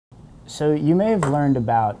So you may have learned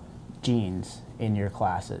about genes in your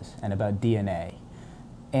classes and about DNA.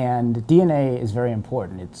 And DNA is very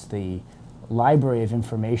important. It's the library of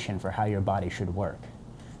information for how your body should work.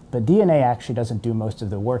 But DNA actually doesn't do most of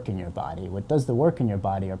the work in your body. What does the work in your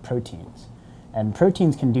body are proteins. And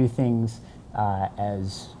proteins can do things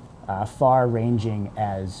as far-ranging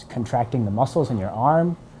as contracting the muscles in your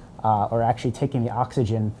arm or actually taking the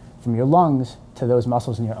oxygen from your lungs to those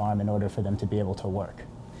muscles in your arm in order for them to be able to work.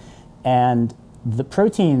 And the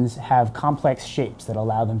proteins have complex shapes that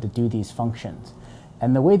allow them to do these functions.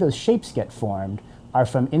 And the way those shapes get formed are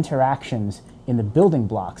from interactions in the building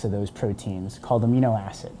blocks of those proteins called amino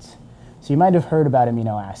acids. So you might have heard about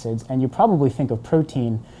amino acids, and you probably think of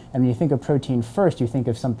protein, and when you think of protein first, you think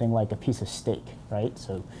of something like a piece of steak, right?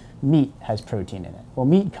 So meat has protein in it. Well,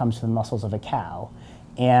 meat comes from the muscles of a cow,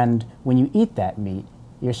 and when you eat that meat,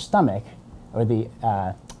 your stomach, or the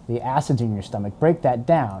acids in your stomach, break that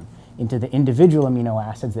down into the individual amino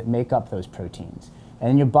acids that make up those proteins.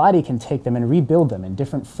 And your body can take them and rebuild them in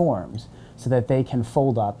different forms so that they can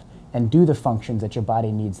fold up and do the functions that your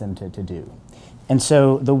body needs them to do. And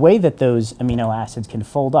so the way that those amino acids can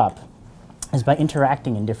fold up is by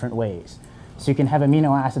interacting in different ways. So you can have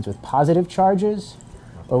amino acids with positive charges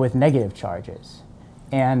or with negative charges.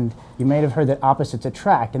 And you may have heard that opposites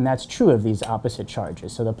attract, and that's true of these opposite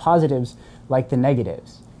charges. So the positives like the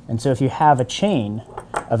negatives. And so if you have a chain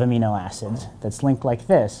of amino acids that's linked like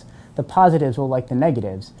this, the positives will like the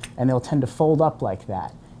negatives, and they'll tend to fold up like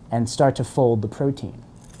that and start to fold the protein.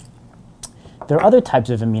 There are other types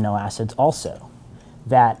of amino acids also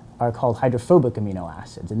that are called hydrophobic amino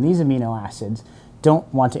acids. And these amino acids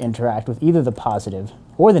don't want to interact with either the positive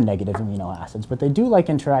or the negative amino acids, but they do like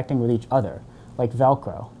interacting with each other, like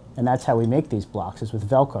Velcro. And that's how we make these blocks, is with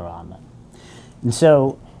Velcro on them. And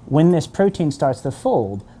so when this protein starts to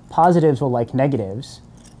fold, positives will like negatives,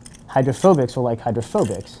 hydrophobics will like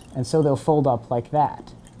hydrophobics, and so they'll fold up like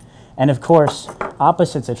that. And of course,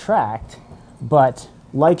 opposites attract, but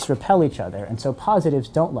likes repel each other, and so positives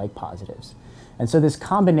don't like positives. And so this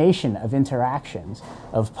combination of interactions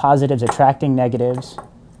of positives attracting negatives,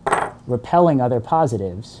 repelling other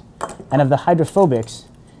positives, and of the hydrophobics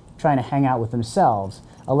trying to hang out with themselves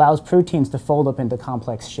allows proteins to fold up into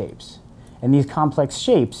complex shapes. And these complex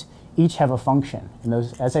shapes each have a function. And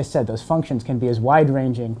those, as I said, those functions can be as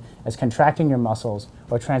wide-ranging as contracting your muscles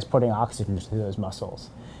or transporting oxygen to those muscles.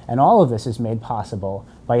 And all of this is made possible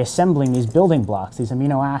by assembling these building blocks, these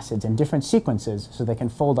amino acids, in different sequences so they can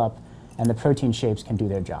fold up and the protein shapes can do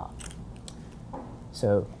their job.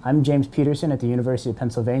 So I'm James Petersson at the University of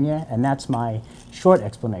Pennsylvania, and that's my short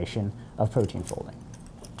explanation of protein folding.